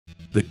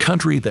the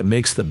country that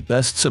makes the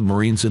best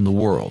submarines in the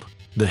world.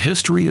 The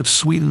history of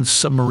Sweden's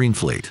submarine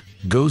fleet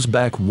goes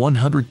back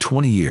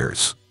 120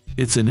 years.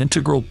 It's an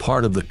integral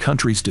part of the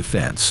country's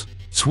defense.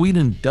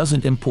 Sweden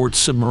doesn't import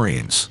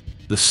submarines.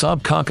 The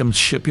Saab Kockums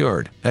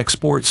shipyard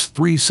exports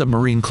 3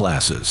 submarine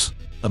classes.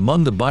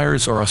 Among the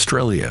buyers are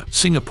Australia,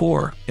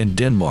 Singapore, and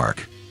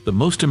Denmark. The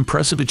most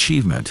impressive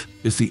achievement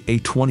is the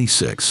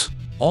A-26,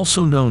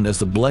 also known as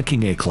the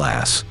Blekinge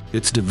A-class.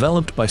 It's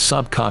developed by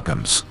Saab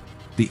Kockums.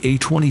 The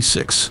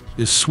A-26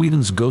 is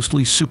Sweden's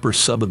ghostly super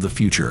sub of the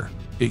future.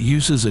 It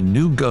uses a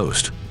new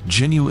ghost,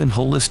 genuine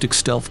holistic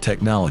stealth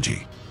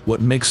technology.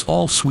 What makes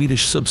all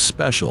Swedish subs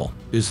special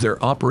is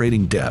their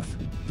operating depth.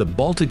 The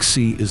Baltic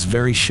Sea is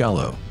very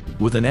shallow.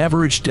 With an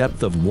average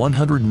depth of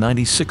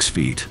 196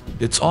 feet,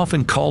 it's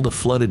often called a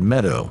flooded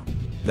meadow.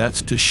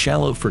 That's too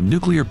shallow for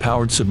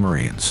nuclear-powered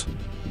submarines.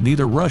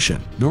 Neither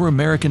Russian nor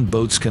American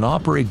boats can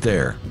operate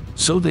there,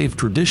 so they've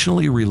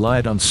traditionally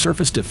relied on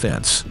surface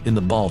defense in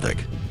the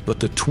Baltic. But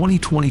the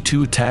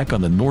 2022 attack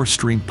on the Nord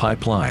Stream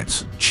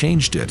pipelines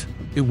changed it.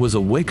 It was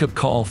a wake-up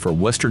call for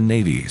Western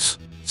navies.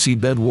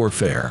 Seabed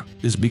warfare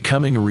is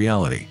becoming a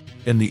reality,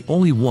 and the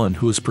only one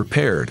who is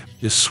prepared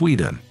is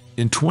Sweden.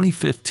 In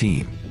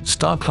 2015,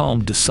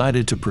 Stockholm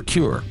decided to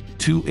procure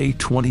 2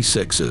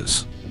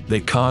 A-26s. They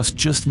cost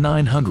just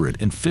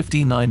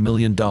 $959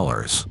 million.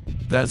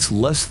 That's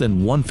less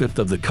than 1/5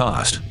 of the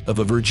cost of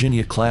a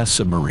Virginia-class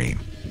submarine.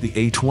 The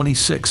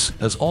A-26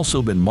 has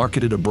also been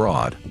marketed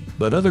abroad,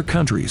 but other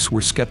countries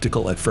were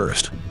skeptical at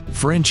first.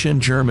 French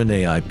and German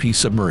AIP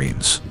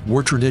submarines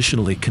were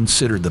traditionally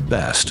considered the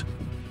best,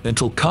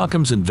 until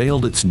Kockums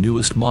unveiled its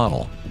newest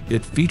model.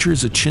 It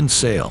features a chin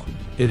sail.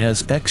 It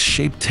has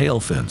X-shaped tail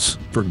fins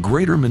for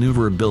greater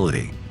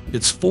maneuverability.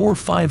 Its 4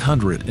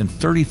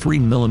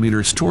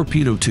 533mm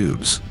torpedo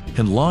tubes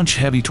can launch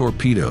heavy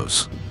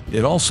torpedoes.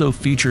 It also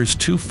features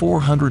 2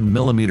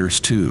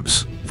 400mm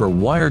tubes for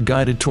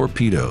wire-guided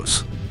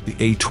torpedoes. The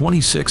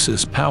A-26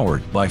 is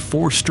powered by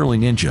 4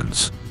 Stirling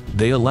engines.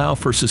 They allow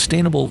for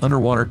sustainable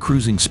underwater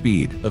cruising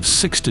speed of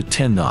 6 to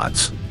 10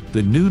 knots.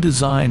 The new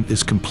design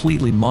is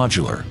completely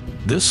modular.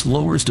 This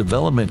lowers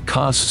development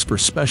costs for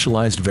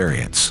specialized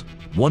variants.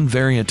 One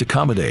variant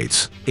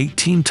accommodates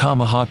 18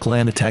 Tomahawk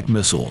land attack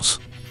missiles.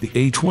 The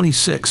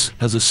A-26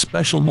 has a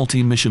special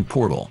multi-mission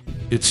portal.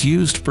 It's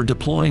used for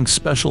deploying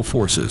special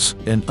forces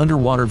and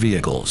underwater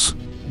vehicles.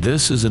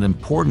 This is an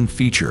important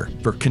feature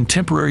for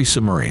contemporary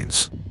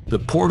submarines. The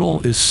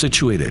portal is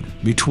situated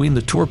between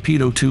the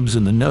torpedo tubes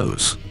in the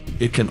nose.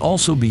 It can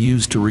also be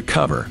used to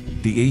recover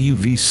the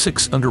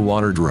AUV-6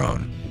 underwater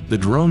drone. The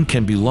drone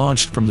can be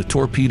launched from the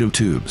torpedo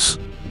tubes.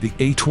 The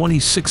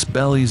A-26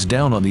 bellies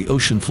down on the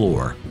ocean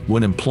floor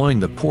when employing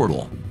the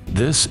portal.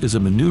 This is a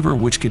maneuver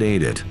which could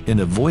aid it in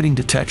avoiding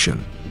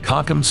detection.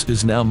 Kockums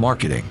is now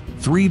marketing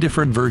 3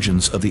 different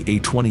versions of the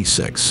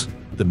A-26.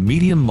 The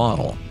medium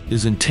model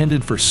is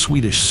intended for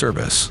Swedish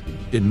service.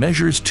 It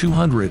measures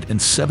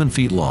 207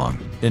 feet long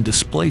and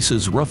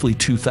displaces roughly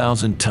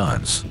 2,000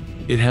 tons.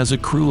 It has a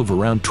crew of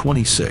around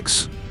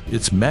 26.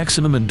 Its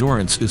maximum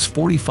endurance is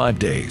 45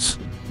 days.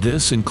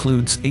 This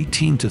includes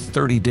 18 to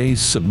 30 days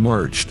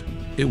submerged.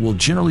 It will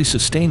generally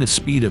sustain a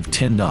speed of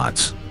 10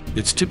 knots.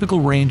 Its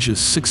typical range is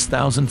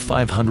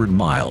 6,500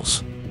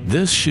 miles.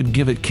 This should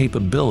give it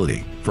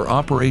capability for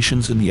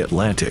operations in the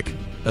Atlantic.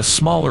 A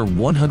smaller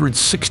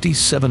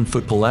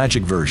 167-foot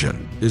pelagic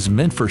version is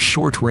meant for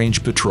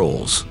short-range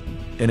patrols.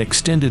 An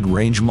extended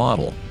range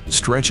model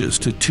stretches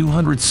to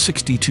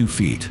 262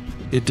 feet.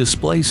 It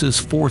displaces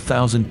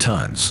 4,000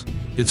 tons.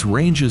 Its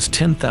range is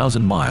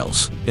 10,000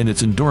 miles, and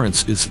its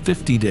endurance is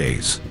 50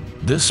 days.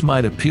 This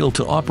might appeal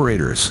to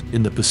operators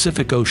in the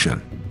Pacific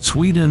Ocean.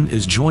 Sweden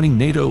is joining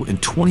NATO in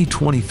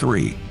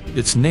 2023.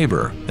 Its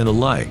neighbor and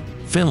ally,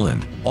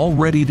 Finland,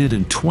 already did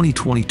in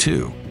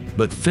 2022.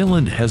 But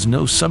Finland has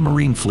no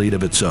submarine fleet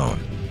of its own.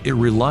 It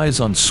relies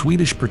on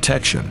Swedish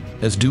protection,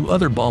 as do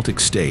other Baltic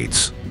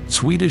states.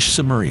 Swedish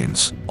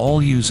submarines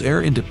all use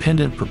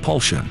air-independent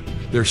propulsion.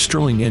 Their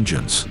Stirling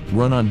engines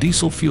run on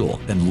diesel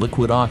fuel and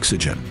liquid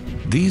oxygen.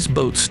 These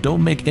boats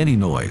don't make any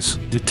noise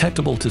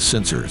detectable to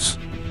sensors.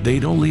 They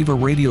don't leave a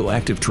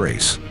radioactive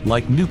trace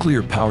like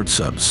nuclear-powered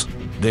subs.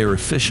 They are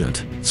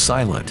efficient,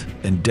 silent,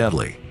 and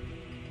deadly.